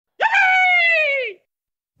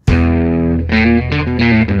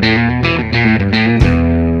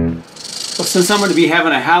Since I'm going to be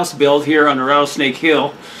having a house built here on the Rattlesnake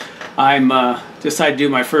Hill, I'm decided to do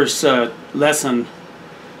my first lesson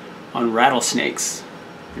on rattlesnakes,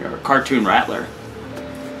 or cartoon rattler.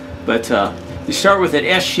 But you start with an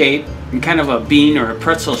S shape and kind of a bean or a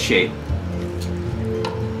pretzel shape.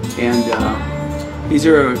 And these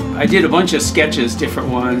are, I did a bunch of sketches, different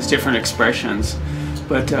ones, different expressions.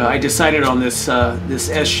 But I decided on this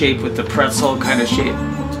this S shape with the pretzel kind of shape.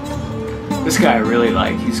 This guy I really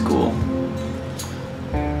like, he's cool.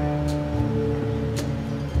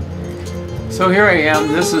 So here I am.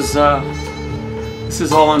 This is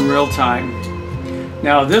all in real time.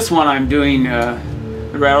 Now this one I'm doing the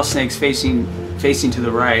rattlesnakes facing to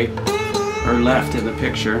the right or left in the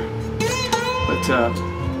picture, but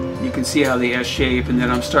you can see how the S shape, and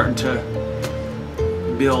then I'm starting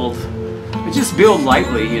to build. I just build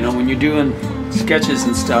lightly, you know, when you're doing sketches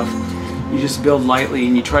and stuff. You just build lightly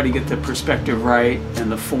and you try to get the perspective right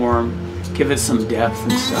and the form, give it some depth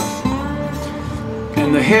and stuff.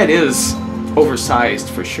 And the head is oversized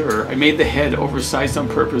for sure. I made the head oversized on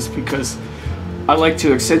purpose because I like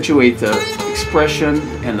to accentuate the expression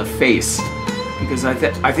and the face, because I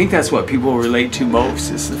think that's what people relate to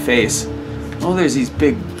most, is the face. Oh, there's these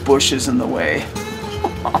big bushes in the way.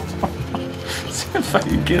 See if I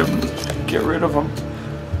can get rid of them.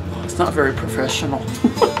 Oh, it's not very professional.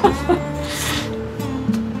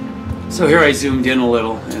 So here I zoomed in a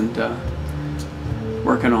little and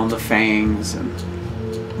working on the fangs and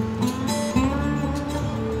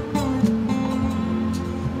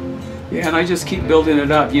yeah, and I just keep building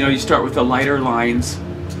it up. You know, you start with the lighter lines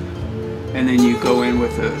and then you go in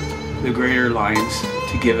with the greater lines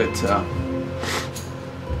to give it so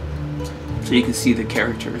you can see the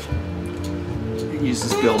characters. And you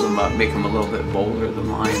just build them up, make them a little bit bolder, the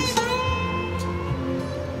lines.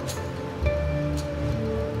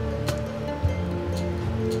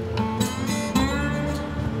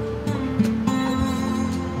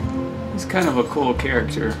 He's kind of a cool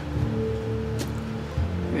character.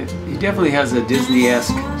 He definitely has a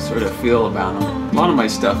Disney-esque sort of feel about him. A lot of my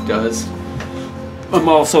stuff does. I've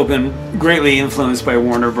also been greatly influenced by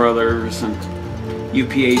Warner Brothers and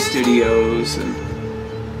UPA Studios and,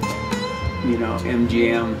 you know,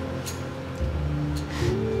 MGM.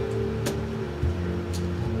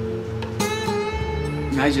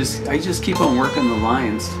 And I just keep on working the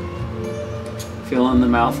lines, filling the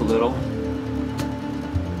mouth a little.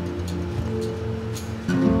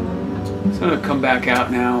 So I'm going to come back out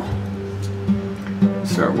now,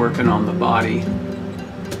 start working on the body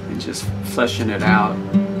and just fleshing it out.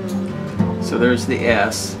 So there's the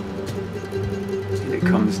S, and it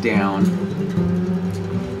comes down.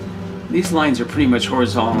 These lines are pretty much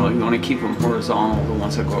horizontal. You want to keep them horizontal, the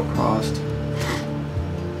ones that go across.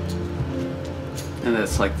 And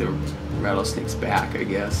that's like the rattlesnake's back, I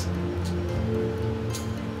guess.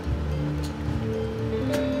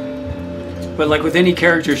 But like with any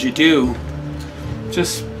characters you do,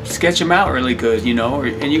 just sketch them out really good, you know,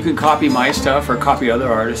 and you can copy my stuff or copy other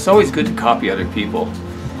artists. It's always good to copy other people.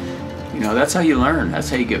 You know, that's how you learn. That's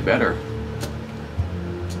how you get better.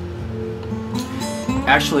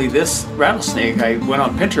 Actually, this rattlesnake, I went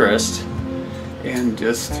on Pinterest and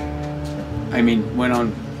just,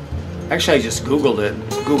 actually I just Googled it,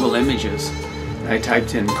 Google Images. And I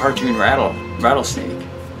typed in cartoon rattlesnake.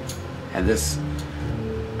 And this,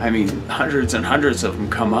 hundreds and hundreds of them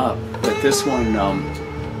come up. But this one,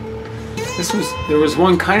 there was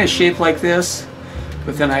one kind of shape like this,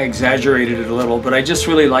 but then I exaggerated it a little. But I just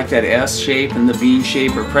really like that S shape and the bean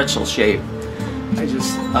shape or pretzel shape.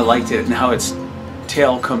 I liked it, and how its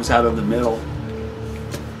tail comes out of the middle.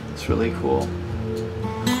 It's really cool.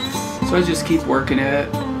 So I just keep working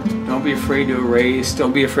it. Don't be afraid to erase.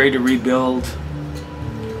 Don't be afraid to rebuild.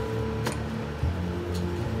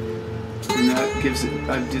 And that gives it,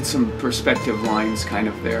 I did some perspective lines kind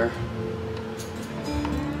of there.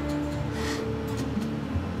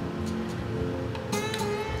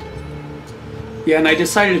 Yeah, and I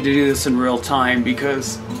decided to do this in real time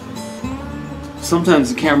because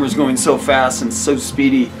sometimes the camera's going so fast and so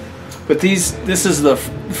speedy. But this is the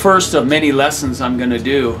first of many lessons I'm going to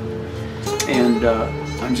do. And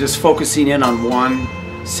I'm just focusing in on one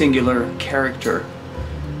singular character.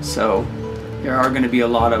 So there are going to be a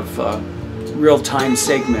lot of real-time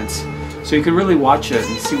segments. So you can really watch it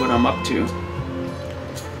and see what I'm up to.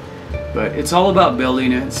 But it's all about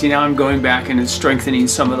building it. See, now I'm going back and strengthening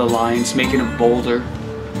some of the lines, making them bolder.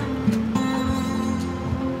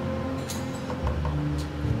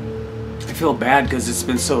 I feel bad because it's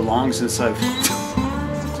been so long since I've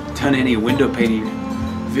done any window painting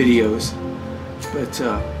videos. But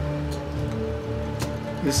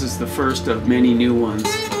this is the first of many new ones.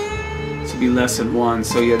 It's be lesson 1.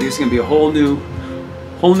 So yeah, this is going to be a whole new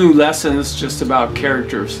lessons just about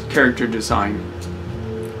character design.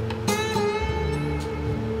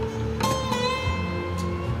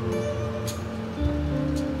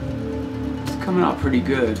 It's coming out pretty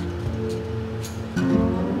good.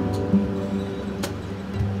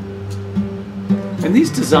 And these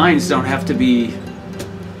designs don't have to be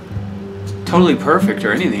totally perfect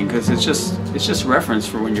or anything, because it's just reference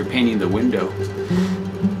for when you're painting the window.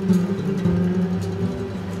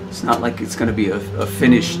 It's not like it's going to be a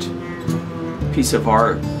finished piece of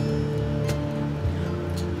art.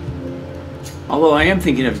 Although I am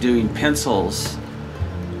thinking of doing pencils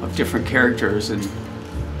of different characters and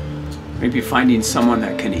maybe finding someone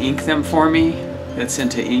that can ink them for me, that's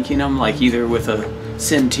into inking them, like either with a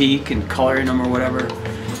Cintiq and coloring them or whatever,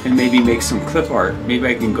 and maybe make some clip art. Maybe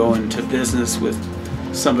I can go into business with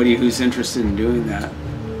somebody who's interested in doing that.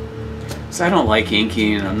 So I don't like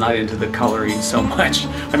inking, and I'm not into the coloring so much.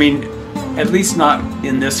 I mean, at least not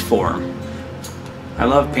in this form. I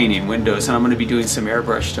love painting windows, and I'm going to be doing some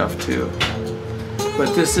airbrush stuff too.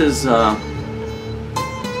 But this is,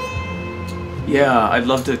 yeah, I'd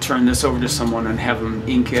love to turn this over to someone and have them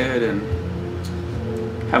ink it and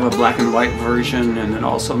have a black and white version, and then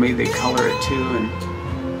also maybe they color it too, and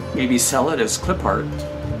maybe sell it as clip art.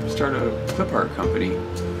 Start a clip art company.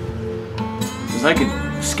 Because I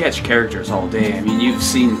could sketch characters all day. I mean, you've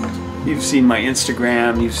seen my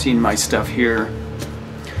Instagram, you've seen my stuff here.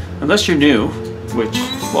 Unless you're new, which,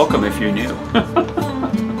 welcome if you're new.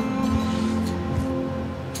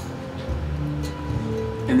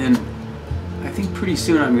 And then I think pretty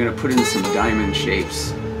soon I'm going to put in some diamond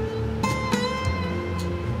shapes.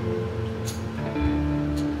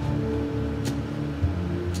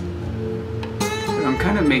 I'm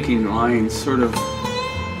kind of making lines, sort of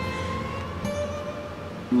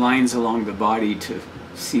lines along the body to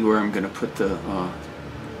see where I'm going to put the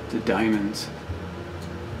diamonds.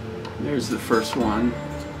 There's the first one,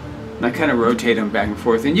 and I kind of rotate them back and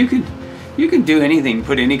forth. And you can do anything,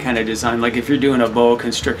 put any kind of design. Like if you're doing a boa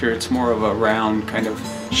constrictor, it's more of a round kind of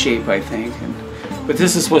shape, I think. But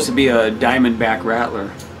this is supposed to be a diamondback rattler.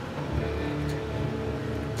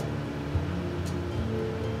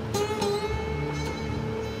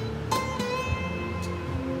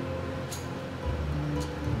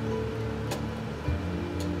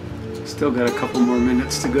 Still got a couple more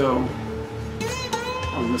minutes to go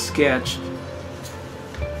on the sketch.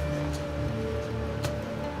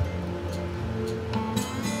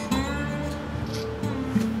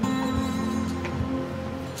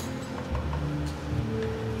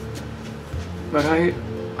 But I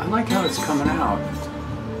like how it's coming out.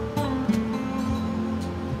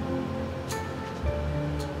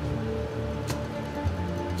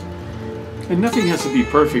 And nothing has to be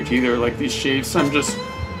perfect either, like these shapes. I'm just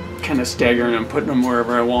kind of staggering and putting them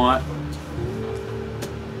wherever I want.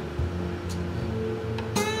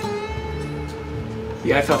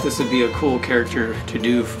 Yeah, I thought this would be a cool character to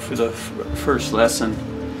do for the first lesson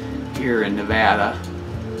here in Nevada,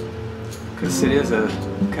 because it is a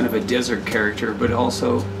kind of a desert character, but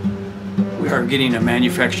also we are getting a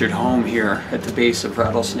manufactured home here at the base of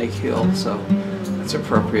Rattlesnake Hill, so that's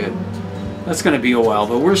appropriate. That's going to be a while,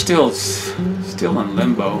 but we're still in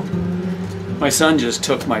limbo. My son just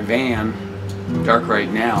took my van, dark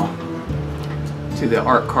right now, to the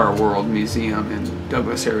Art Car World Museum in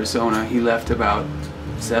Douglas, Arizona. He left about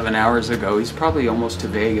 7 hours ago. He's probably almost to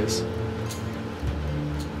Vegas.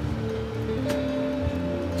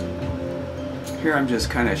 Here I'm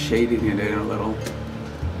just kind of shading it in a little.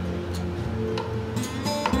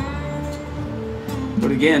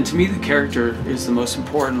 But again, to me the character is the most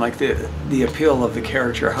important, like the appeal of the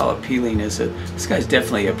character, how appealing is it. This guy's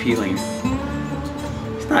definitely appealing.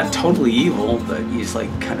 He's not totally evil, but he's like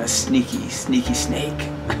kind of sneaky snake.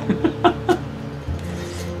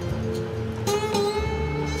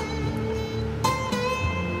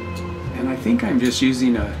 And I think I'm just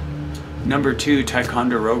using a number 2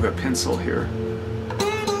 Ticonderoga pencil here.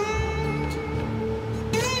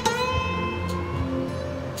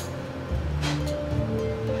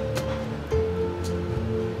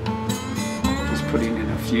 Just putting in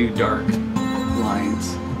a few dark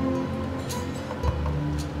lines.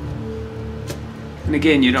 And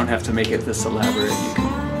again, you don't have to make it this elaborate. You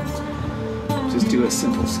can just do a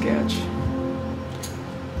simple sketch.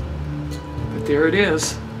 But there it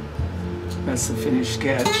is. That's the finished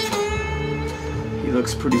sketch. He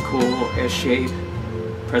looks pretty cool, S-shape,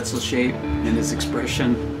 pretzel shape, and his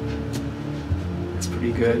expression. It's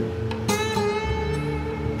pretty good.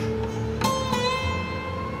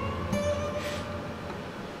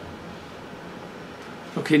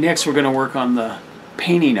 Okay, next we're going to work on the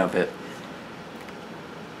painting of it.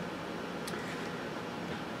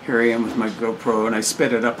 Here I am with my GoPro, and I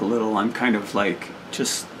sped it up a little. I'm kind of like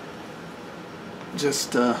just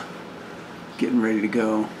getting ready to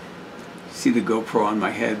go. See the GoPro on my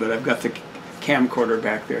head, but I've got the camcorder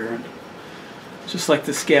back there. And just like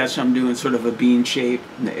the sketch, I'm doing sort of a bean shape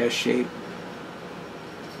and the S shape.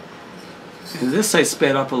 And this I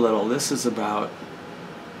sped up a little. This is about,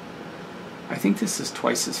 I think this is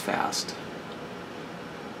twice as fast.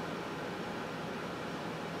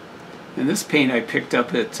 And this paint I picked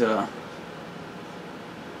up at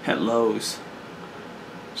Lowe's.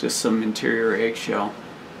 Just some interior eggshell.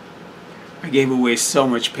 I gave away so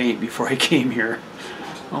much paint before I came here.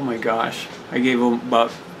 Oh my gosh. I gave them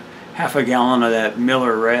about half a gallon of that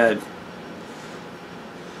Miller Red.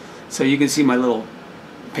 So you can see my little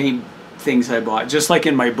paint things I bought. Just like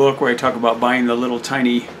in my book where I talk about buying the little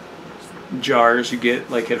tiny jars you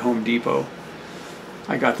get like at Home Depot.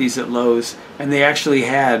 I got these at Lowe's, and they actually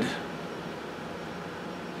had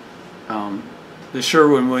the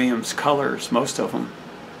Sherwin-Williams colors, most of them.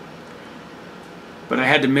 But I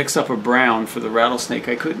had to mix up a brown for the rattlesnake.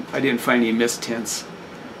 I didn't find any mist tints.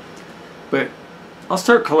 But I'll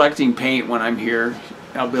start collecting paint when I'm here.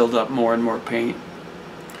 I'll build up more and more paint.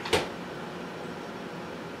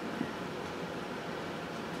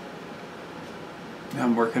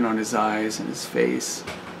 I'm working on his eyes and his face.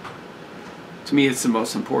 To me, it's the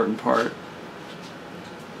most important part.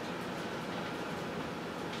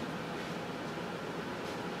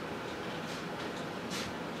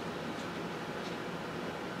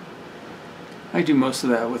 I do most of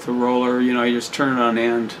that with a roller. You know, I just turn it on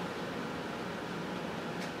end.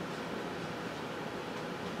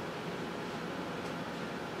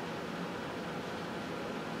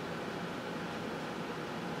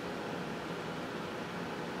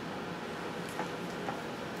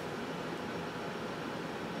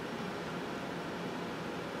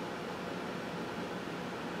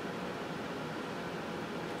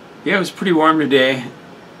 Yeah, it was pretty warm today.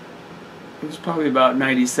 It was probably about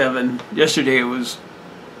 97. Yesterday it was,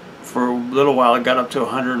 for a little while, it got up to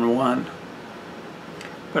 101.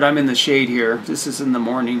 But I'm in the shade here. This is in the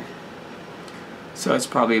morning. So it's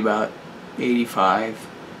probably about 85.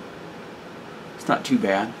 It's not too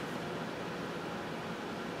bad.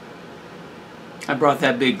 I brought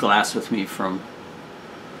that big glass with me from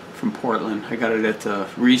Portland. I got it at the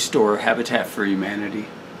Restore Habitat for Humanity.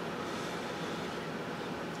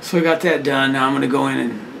 So I got that done. Now I'm going to go in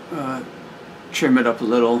and trim it up a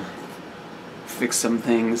little, fix some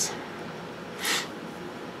things.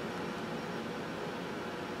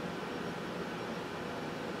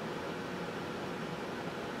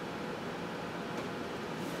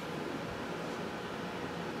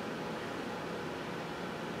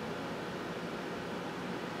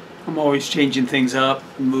 I'm always changing things up,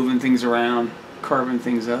 moving things around, carving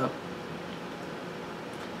things up.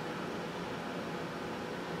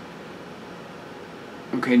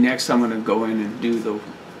 Okay, next I'm going to go in and do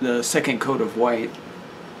the second coat of white.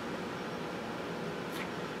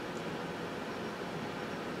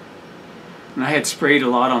 And I had sprayed a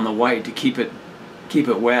lot on the white to keep it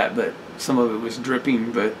wet, but some of it was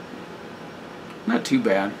dripping, but not too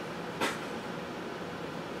bad.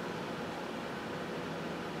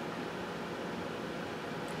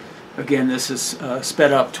 Again, this is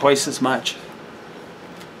sped up twice as much.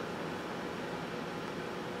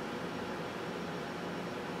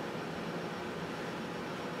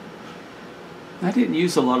 I didn't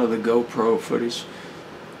use a lot of the GoPro footage.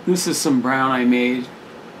 This is some brown I made.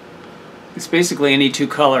 It's basically any two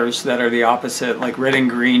colors that are the opposite, like red and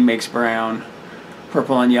green makes brown,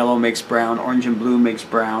 purple and yellow makes brown, orange and blue makes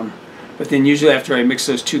brown. But then usually after I mix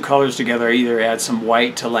those two colors together, I either add some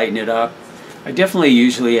white to lighten it up. I definitely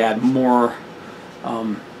usually add more,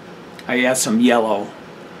 I add some yellow,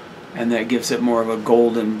 and that gives it more of a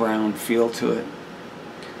golden brown feel to it.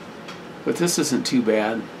 But this isn't too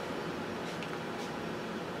bad.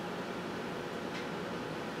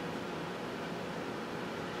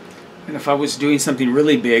 And if I was doing something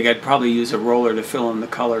really big, I'd probably use a roller to fill in the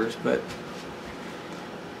colors, but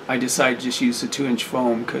I decided to just use the 2-inch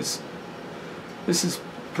foam because this is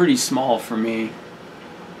pretty small for me.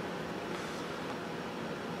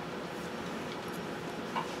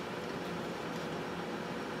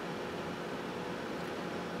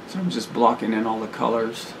 So I'm just blocking in all the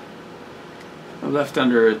colors. I left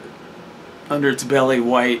under its belly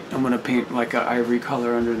white. I'm going to paint like an ivory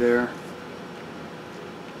color under there.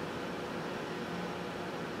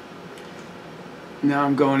 Now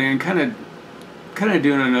I'm going in, kind of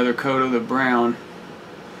doing another coat of the brown.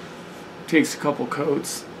 Takes a couple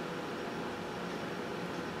coats.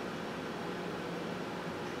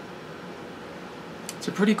 It's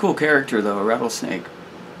a pretty cool character though, a rattlesnake.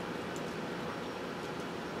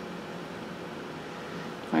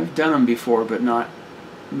 I've done them before, but not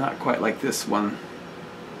quite like this one.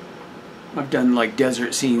 I've done like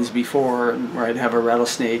desert scenes before where I'd have a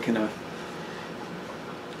rattlesnake and a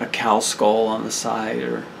cow skull on the side,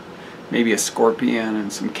 or maybe a scorpion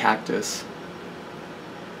and some cactus.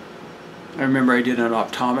 I remember I did an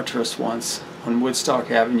optometrist once on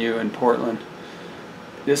Woodstock Avenue in Portland.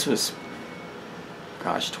 This was,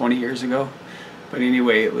 gosh, 20 years ago. But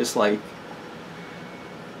anyway, it was like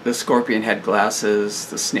the scorpion had glasses,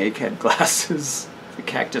 the snake had glasses, the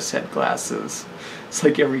cactus had glasses. It's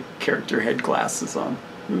like every character had glasses on.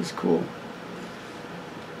 It was cool.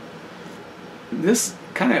 This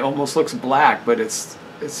kind of almost looks black, but it's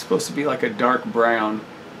supposed to be like a dark brown.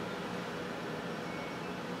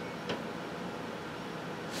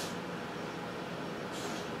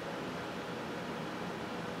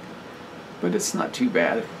 But it's not too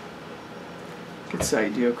bad. Gets the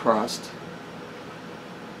idea across.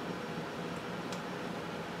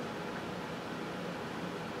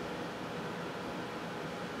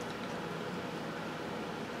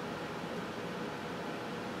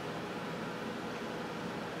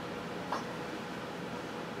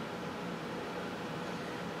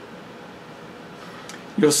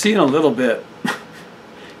 You'll see in a little bit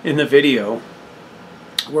in the video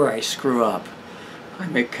where I screw up. I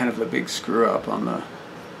make kind of a big screw up on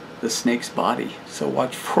the snake's body, so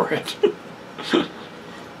watch for it.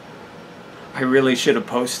 I really should have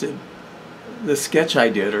posted the sketch I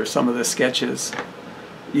did, or some of the sketches,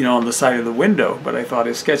 you know, on the side of the window, but I thought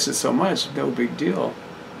I sketched it so much, no big deal.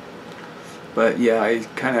 But yeah, I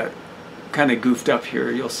kind of goofed up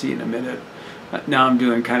here. You'll see in a minute. Now I'm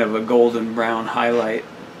doing kind of a golden brown highlight.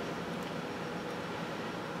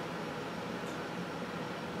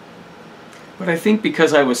 But I think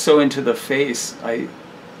because I was so into the face, I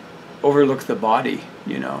overlooked the body,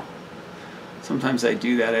 you know. Sometimes I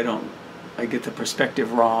do that. I get the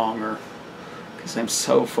perspective wrong, or because I'm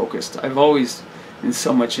so focused. I've always been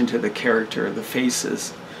so much into the character, the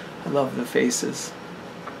faces. I love the faces.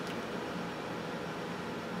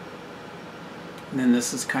 And then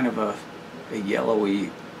this is kind of a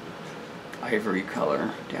yellowy ivory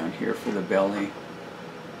color down here for the belly.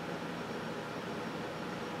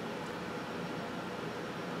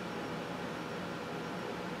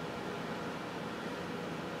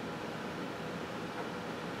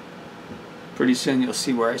 Pretty soon you'll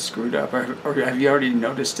see where I screwed up, or have you already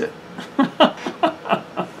noticed it?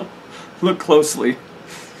 Look closely.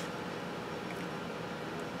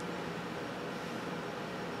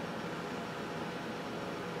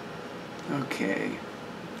 Okay.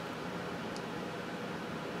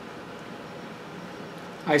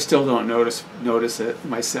 I still don't notice it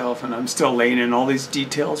myself, and I'm still laying in all these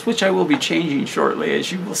details, which I will be changing shortly,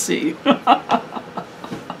 as you will see.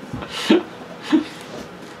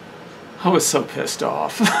 I was so pissed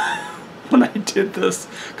off when I did this,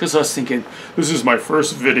 because I was thinking, this is my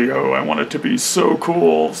first video, I want it to be so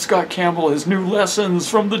cool. Scott Campbell, his new lessons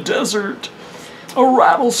from the desert, a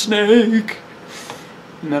rattlesnake.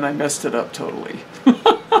 And then I messed it up totally.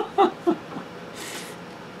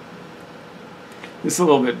 This is a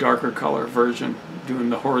little bit darker color version,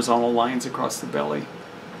 doing the horizontal lines across the belly.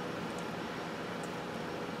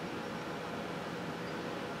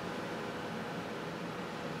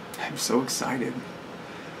 I'm so excited.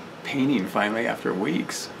 Painting finally after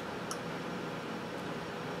weeks.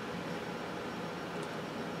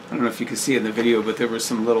 I don't know if you can see it in the video, but there were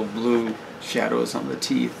some little blue shadows on the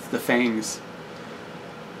teeth, the fangs.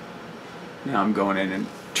 Now I'm going in and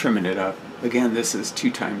trimming it up. Again, this is 2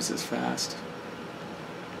 times as fast.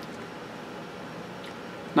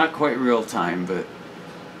 Not quite real time, but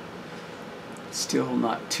still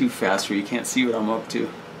not too fast where you can't see what I'm up to.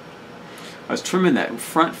 I was trimming that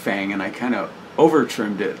front fang and I kind of over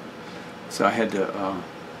trimmed it, so I had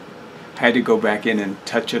to go back in and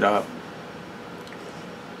touch it up.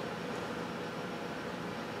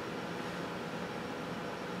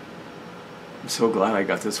 I'm so glad I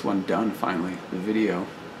got this one done finally, the video.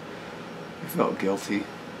 I felt guilty.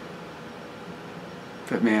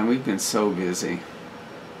 But man, we've been so busy.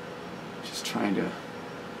 Just trying to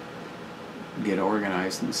get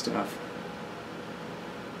organized and stuff.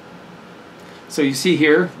 So you see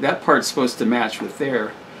here, that part's supposed to match with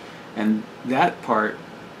there, and that part,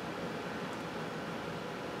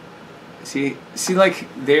 see like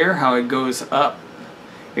there how it goes up,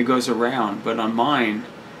 it goes around, but on mine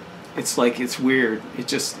it's like it's weird, it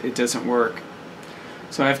doesn't work,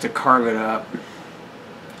 so I have to carve it up.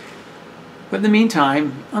 But in the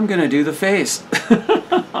meantime, I'm gonna do the face.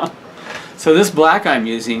 So this black I'm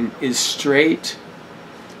using is straight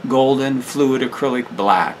golden fluid acrylic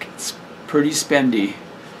black. It's pretty spendy.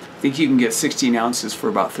 think you can get 16 ounces for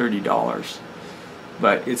about $30.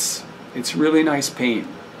 But it's really nice paint.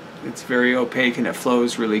 It's very opaque and it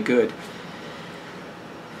flows really good.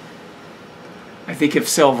 I think if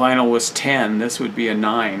cell vinyl was 10, this would be a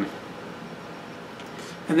 9.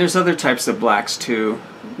 And there's other types of blacks too,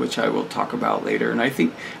 which I will talk about later. And I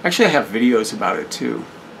think, actually I have videos about it too.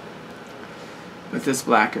 But this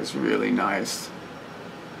black is really nice.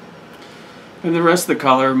 And the rest of the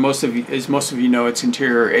color, as most of you know, it's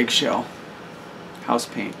interior eggshell house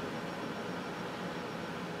paint.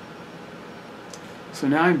 So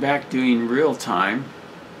now I'm back doing real time.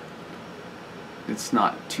 It's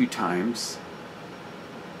not 2 times.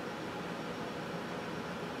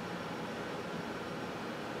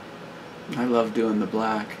 I love doing the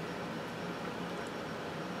black.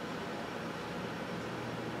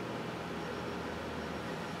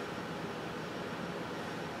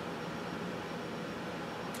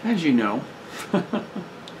 As you know,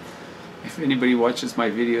 if anybody watches my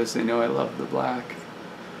videos, they know I love the black.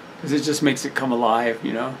 Because it just makes it come alive,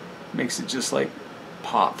 you know? Makes it just like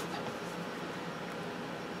pop.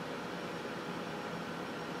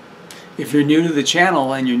 If you're new to the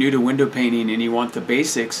channel and you're new to window painting and you want the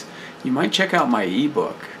basics, you might check out my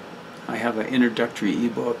ebook. I have an introductory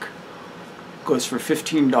ebook. It goes for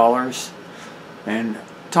 $15 and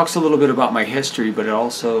talks a little bit about my history, but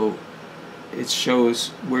it shows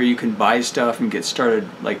where you can buy stuff and get started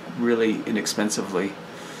like really inexpensively,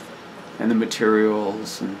 and the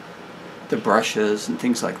materials and the brushes and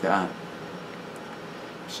things like that.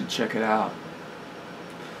 You should check it out.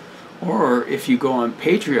 Or if you go on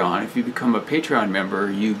Patreon, if you become a Patreon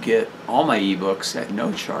member, you get all my ebooks at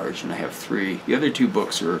no charge, and I have 3. The other 2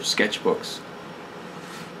 books are sketchbooks.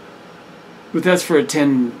 But that's for a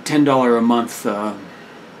 $10 a month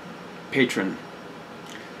patron.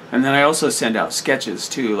 And then I also send out sketches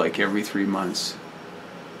too, like every 3 months.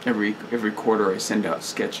 Every quarter I send out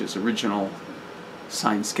sketches, original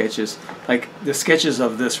signed sketches. Like the sketches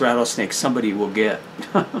of this rattlesnake somebody will get.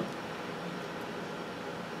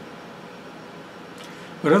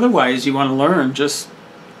 But otherwise, you want to learn, just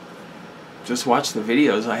watch the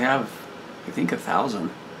videos. I have, I think,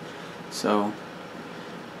 1,000. So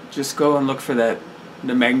just go and look for the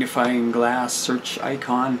magnifying glass search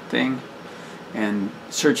icon thing, and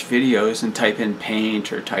search videos and type in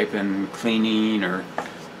paint or type in cleaning or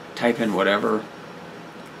type in whatever,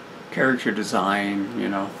 character design, you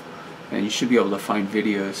know, and you should be able to find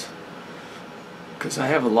videos, because I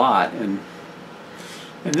have a lot.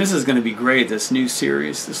 And this is going to be great, this new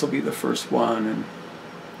series. This will be the first one,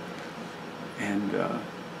 and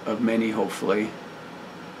of many, hopefully.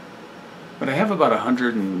 But I have about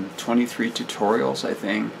 123 tutorials, I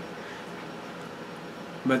think.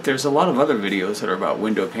 But there's a lot of other videos that are about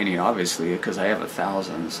window painting, obviously, because I have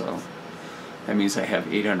 1,000, so that means I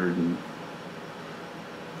have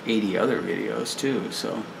 880 other videos too.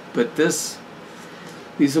 So, but these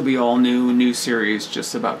will be all new series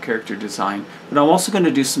just about character design. But I'm also going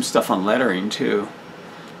to do some stuff on lettering too,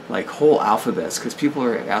 like whole alphabets, because people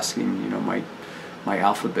are asking, you know, my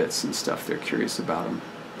alphabets and stuff. They're curious about them.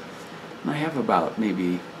 And I have about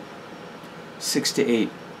maybe 6 to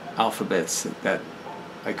 8 alphabets that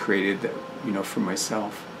I created, that, you know, for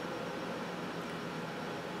myself.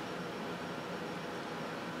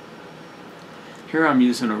 Here I'm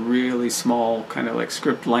using a really small, kind of like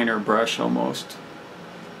script liner brush almost,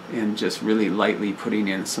 and just really lightly putting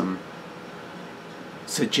in some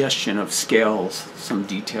suggestion of scales, some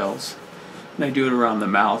details. And I do it around the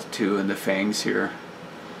mouth too, and the fangs here.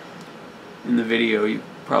 In the video you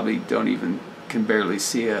probably can barely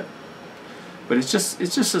see it, but it's just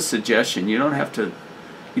a suggestion. You don't have to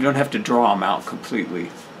draw them out completely.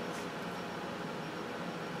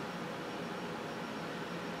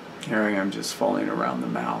 Here I am just following around the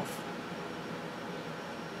mouth.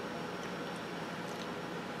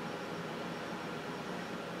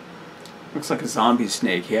 Looks like a zombie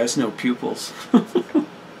snake. He has no pupils.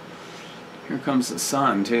 Here comes the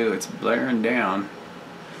sun too. It's blaring down.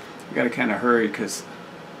 I gotta kind of hurry because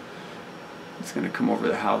it's gonna come over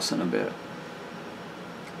the house in a bit.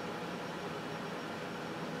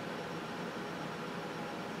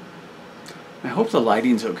 I hope the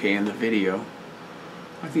lighting's okay in the video.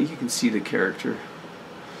 I think you can see the character.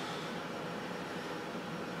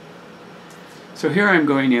 So here I'm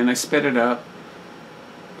going in. I sped it up.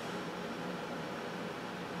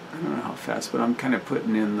 I don't know how fast, but I'm kind of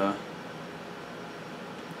putting in the...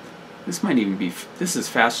 This might even be... This is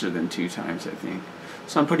faster than 2 times, I think.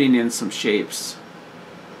 So I'm putting in some shapes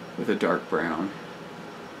with a dark brown.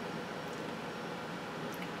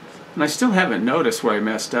 And I still haven't noticed where I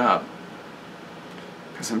messed up,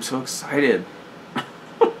 because I'm so excited.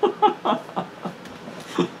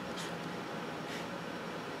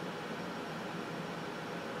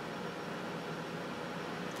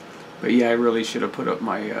 But yeah, I really should have put up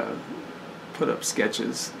my put up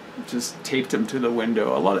sketches. Just taped them to the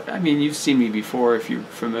window. I mean, you've seen me before. If you're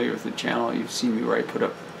familiar with the channel, you've seen me where I put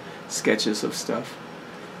up sketches of stuff.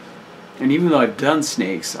 And even though I've done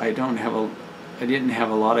snakes, I didn't have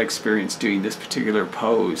a lot of experience doing this particular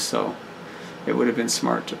pose, so it would have been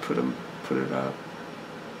smart to put it up.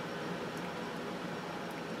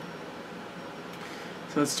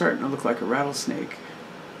 So it's starting to look like a rattlesnake.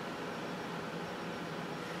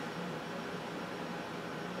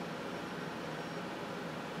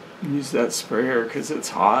 Use that sprayer because it's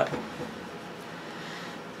hot.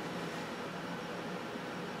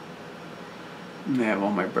 And I have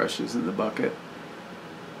all my brushes in the bucket.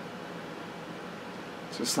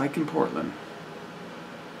 Just like in Portland.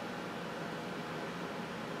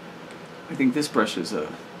 I think this brush is I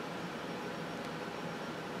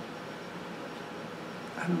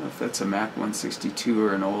don't know if that's a Mac 162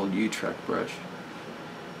 or an old U-Trek brush.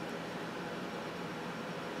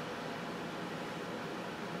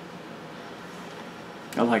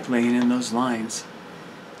 I like laying in those lines.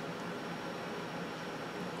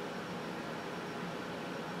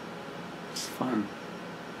 It's fun.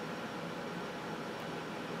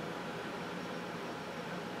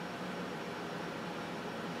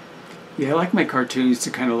 Yeah, I like my cartoons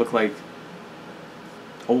to kind of look like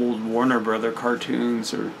old Warner Brother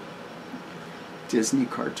cartoons or Disney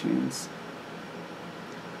cartoons.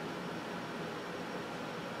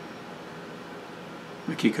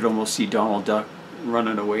 Like you could almost see Donald Duck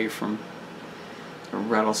running away from a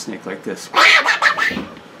rattlesnake like this.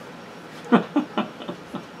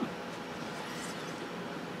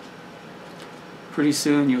 Pretty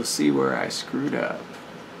soon you'll see where I screwed up.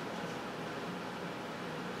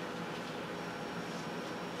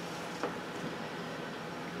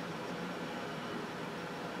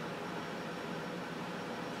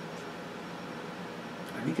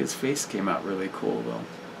 I think his face came out really cool though.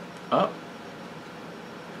 Oh,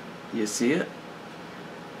 you see it?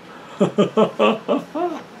 I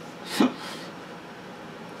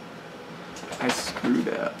screwed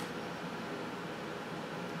up.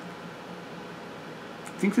 I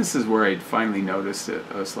think this is where I finally noticed it.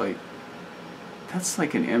 I was like, that's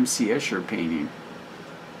like an M.C. Escher painting.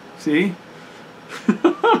 See?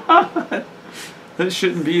 That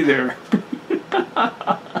shouldn't be there.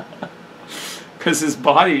 Because his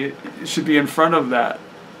body should be in front of that.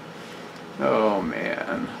 Oh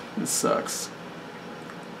man, this sucks.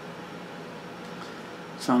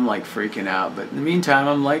 So I'm like freaking out, but in the meantime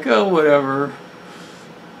I'm like, oh whatever.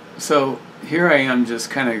 So here I am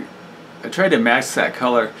just kind of, I tried to match that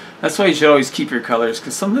color. That's why you should always keep your colors,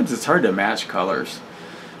 because sometimes it's hard to match colors.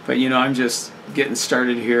 But you know, I'm just getting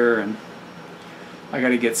started here, and I got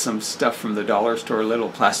to get some stuff from the dollar store, little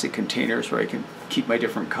plastic containers where I can keep my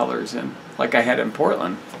different colors in, like I had in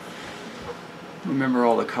Portland. Remember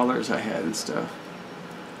all the colors I had and stuff.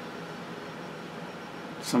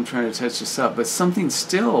 So I'm trying to touch this up, but something's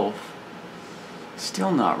still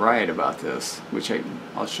not right about this, which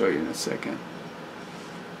I'll show you in a second.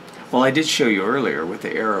 Well, I did show you earlier with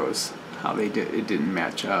the arrows how it didn't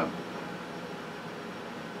match up.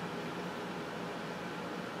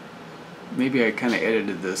 Maybe I kind of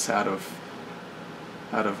edited this out of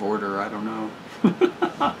order. I don't know.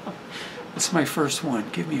 It's my first one.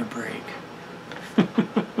 Give me a break.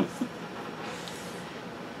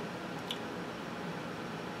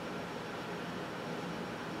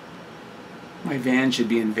 My van should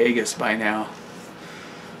be in Vegas by now.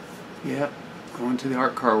 Yep, going to the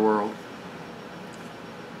art car world.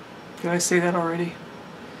 Did I say that already?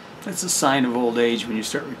 That's a sign of old age when you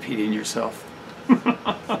start repeating yourself.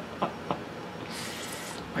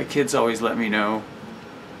 My kids always let me know.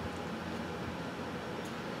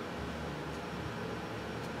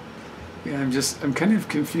 Yeah, I'm kind of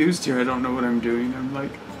confused here. I don't know what I'm doing. I'm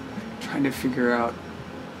like trying to figure out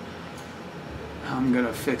how I'm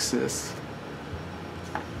gonna fix this.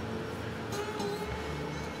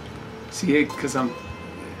 See, because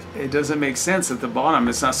it doesn't make sense at the bottom.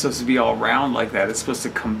 It's not supposed to be all round like that. It's supposed to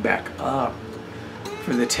come back up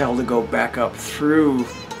for the tail to go back up through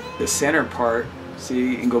the center part.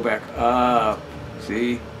 See, and go back up.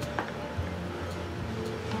 See?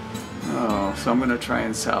 Oh, so I'm going to try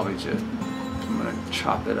and salvage it. I'm going to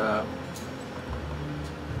chop it up.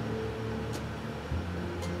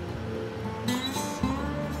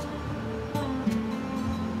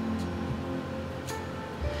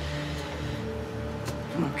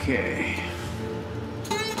 Okay.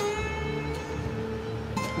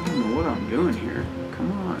 I don't know what I'm doing here.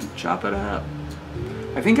 Come on, chop it up.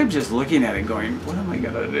 I think I'm just looking at it going, what am I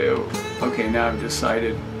gonna do? Okay, now I've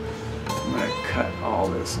decided I'm gonna cut all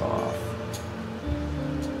this off.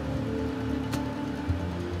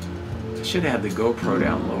 I should have had the GoPro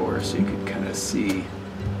down lower so you could kind of see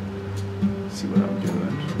what I'm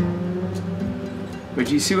doing.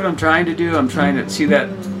 But you see what I'm trying to do? I'm trying to see that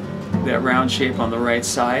round shape on the right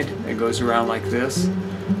side that goes around like this.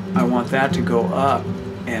 I want that to go up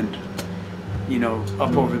and, you know,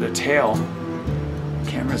 up over the tail.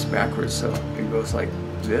 Camera's backwards, so it goes like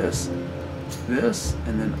this,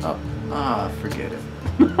 and then up. Ah, forget it.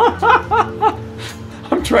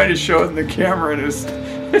 I'm trying to show it in the camera and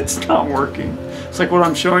it's not working. It's like what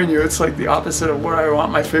I'm showing you, it's like the opposite of where I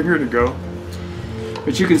want my finger to go.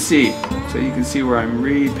 But you can see, so you can see where I'm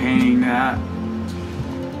repainting that.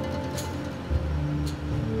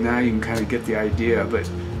 Now you can kind of get the idea, but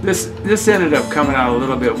this ended up coming out a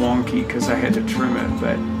little bit wonky because I had to trim it,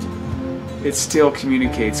 but it still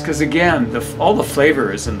communicates, because again, all the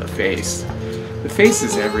flavor is in the face. The face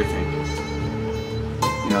is everything.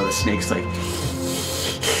 You know, the snake's like...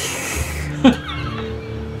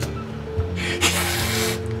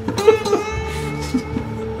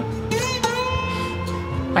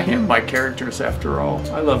 I am my characters after all.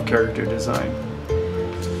 I love character design.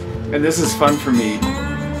 And this is fun for me.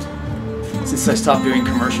 Since I stopped doing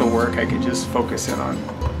commercial work, I could just focus in on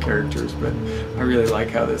characters, but I really like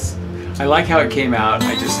how this... I like how it came out.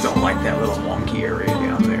 I just don't like that little wonky area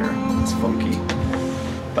down there. It's funky,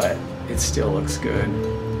 but it still looks good.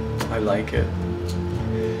 I like it.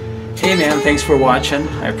 Hey man, thanks for watching.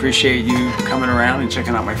 I appreciate you coming around and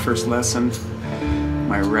checking out my first lesson,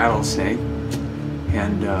 my rattlesnake.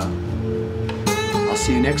 And I'll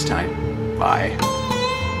see you next time. Bye.